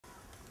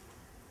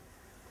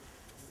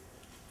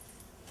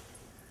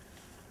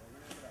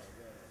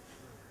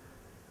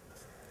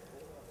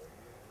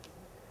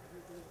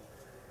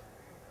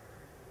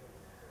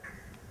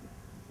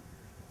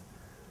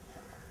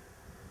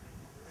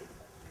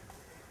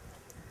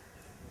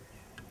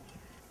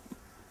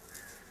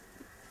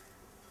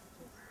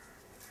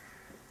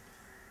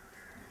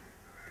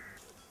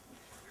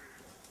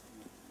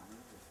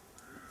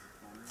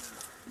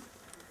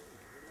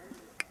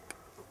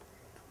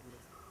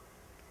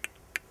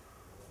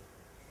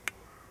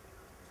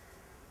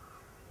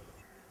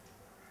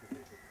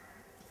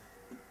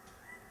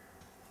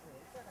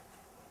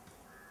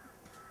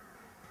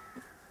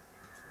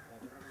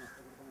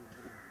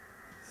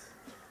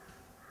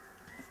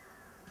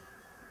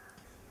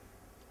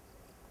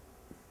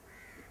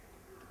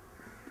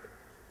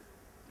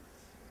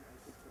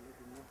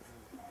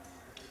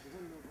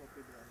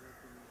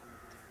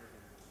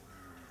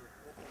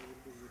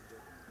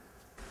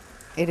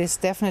it is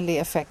definitely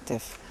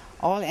effective.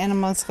 All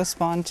animals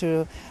respond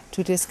to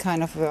this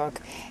kind of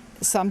work.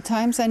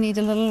 Sometimes I need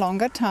a little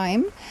longer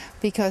time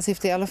because if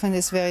the elephant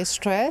is very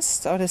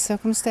stressed or the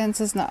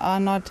circumstances are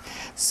not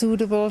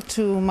suitable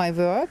to my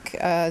work,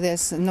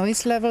 there's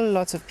noise level,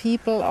 lots of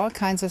people, all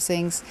kinds of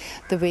things,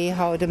 the way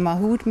how the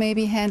mahout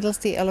maybe handles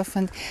the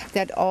elephant,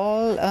 that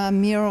all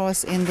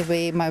mirrors in the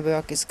way my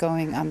work is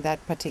going on that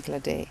particular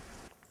day.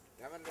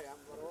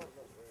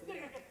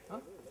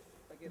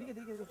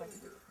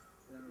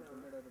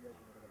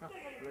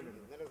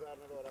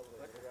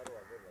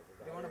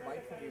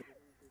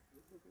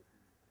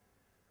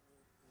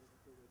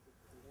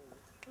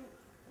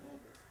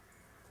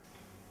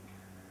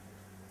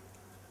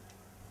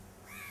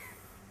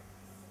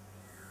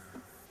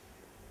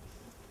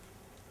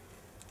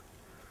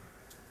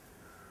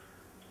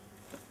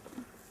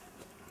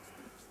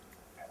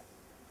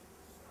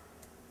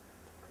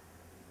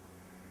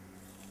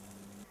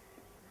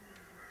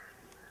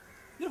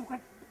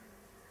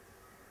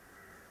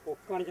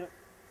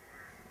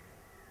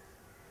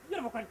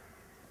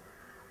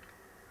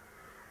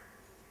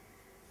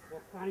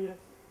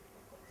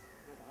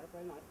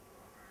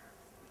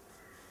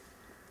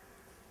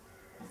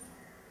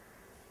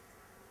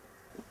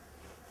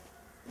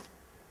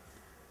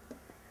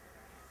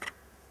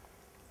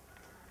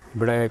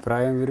 ഇവിടെ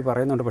അഭിപ്രായം ഇവർ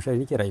പറയുന്നുണ്ട്, പക്ഷേ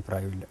എനിക്കൊരു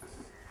അഭിപ്രായമില്ല.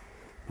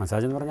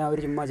 Massage എന്ന് പറഞ്ഞാൽ അവർ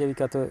ചുമ്മാ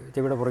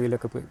ചെവിയുടെ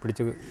പുറകിലൊക്കെ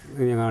പിടിച്ച്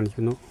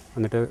കാണിക്കുന്നു,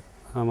 എന്നിട്ട്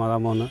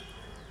മാതാമ ഒന്ന്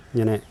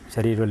ഇങ്ങനെ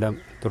ശരീരമെല്ലാം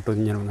തൊട്ട്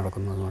ഇങ്ങനെ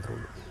നടക്കുന്നത് മാത്രമേ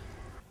ഉള്ളൂ.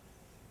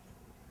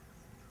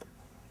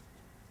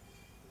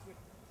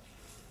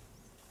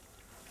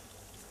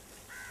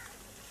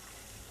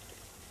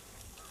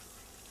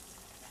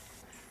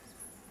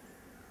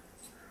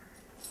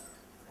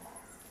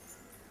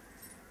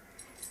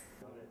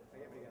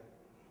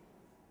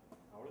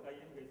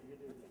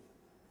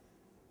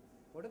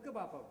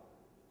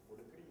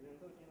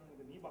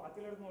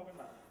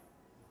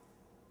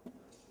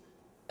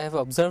 I have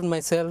observed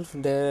myself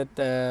that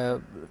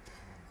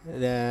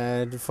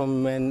from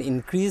an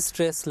increased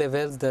stress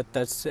levels that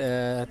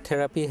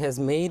therapy has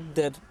made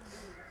that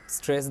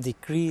stress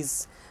decrease.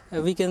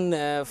 We can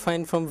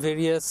find from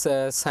various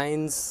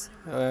signs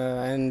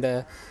and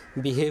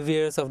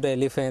behaviors of the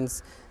elephants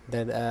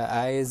that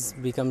eyes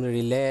become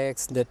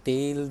relaxed, the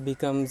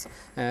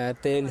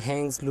tail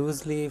hangs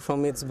loosely from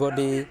its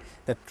body,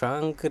 the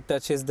trunk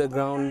touches the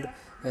ground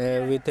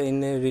in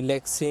a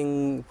relaxing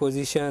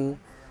position.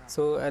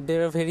 So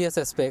there are various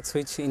aspects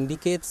which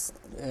indicates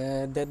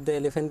that the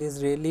elephant is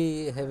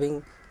really having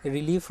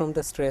relief from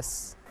the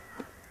stress.